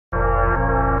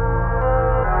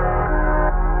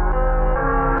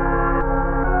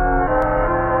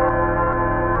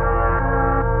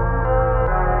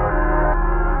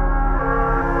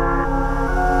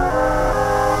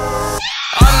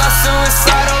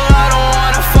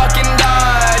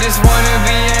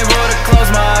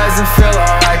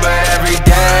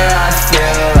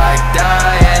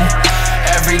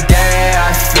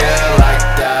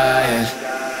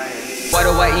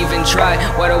try?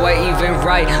 Why do I even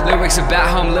write lyrics about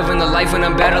how I'm living the life when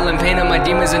I'm battling pain and my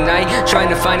demons at night? Trying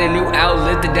to find a new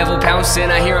outlet, the devil pouncing,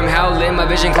 I hear him howling, my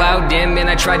vision cloud dim, and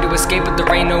I tried to escape but there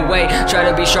ain't no way. Try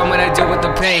to be strong when I deal with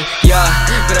the pain, yeah,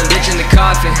 but I'm ditching the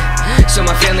coffin, so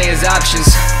my family has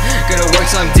options. Gonna work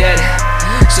till I'm dead,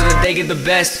 so that they get the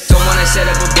best. Don't wanna set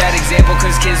up a bad example,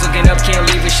 cause kids looking up can't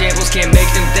leave with shambles. Can't make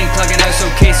them think plugging out's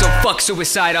okay, so fuck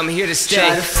suicide, I'm here to stay.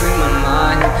 Try to free my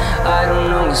mind, I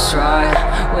don't know what's right.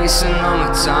 Wasting all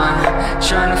my time,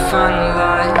 trying to find the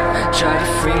light. Try to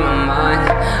free my mind,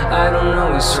 I don't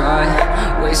know what's right.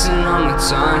 Wasting all my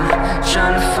time,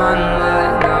 trying to find the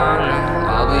light. No, no,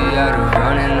 I'll be out of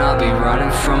running, I'll be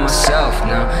running from myself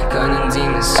now. Gunning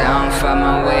demons sound, find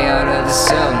my way out of the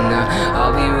cell now.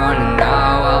 I'll be running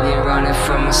now, I'll be running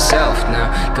from myself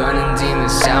now. Gunning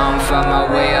demons sound, find my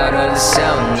way out of the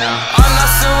cell now. I'm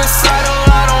not suicidal,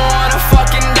 I don't wanna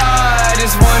fucking die. I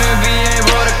just wanna be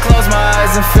able to close my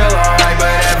eyes and feel alright.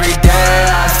 But every day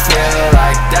I feel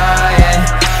like dying.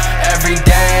 Every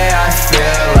day I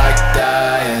feel like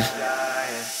dying.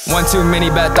 One too many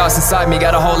bad thoughts inside me,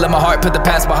 got a hole in my heart, put the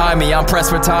past behind me. I'm pressed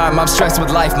for time, I'm stressed with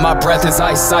life, my breath is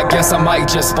ice. I guess I might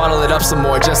just bottle it up some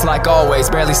more, just like always.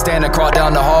 Barely standing, crawl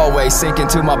down the hallway, sink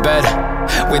into my bed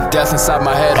with death inside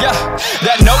my head. Yeah,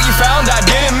 that note you found, I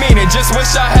didn't mean it. Just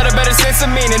wish I had a better sense of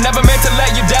meaning. Never meant to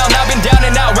let you down, I've been down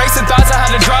and out. Racing thoughts, I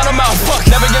had to drown them out. Fuck,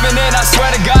 never giving in, I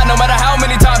swear to God. No matter how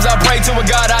many times I pray to a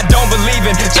God I don't believe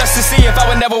in, just to see if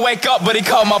I would never wake up, but he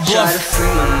called my bluff. Try to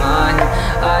free my mind,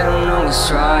 I don't know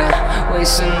what's right.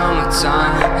 Wasting all my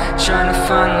time, trying to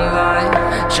find the light.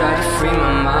 Try to free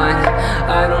my mind,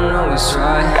 I don't know what's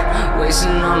right.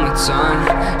 Wasting all my time,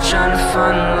 trying to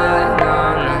find the light. No,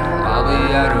 no, I'll be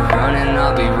out of running,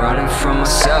 I'll be running from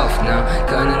myself now.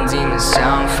 Gunning demons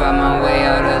sound, find my way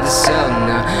out of the cell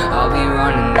now. I'll be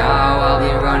running now, I'll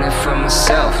be running from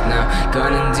myself now.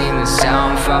 Gunning demons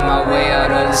sound, find my way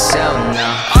out of the cell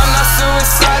now. I'm not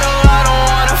suicidal, I don't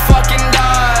wanna fucking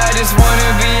die. I just wanna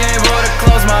be able to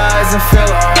close my eyes and feel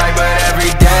alright. But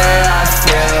every day I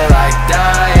feel like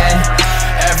dying.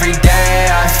 Every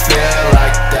day I feel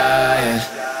like dying.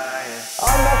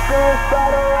 I'm not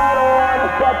suicidal, I don't wanna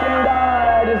fucking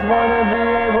die. I just wanna be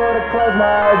able to close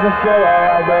my eyes and feel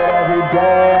alright. But every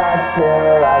day I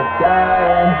feel like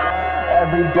dying.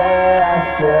 Every day I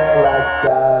feel like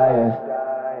dying.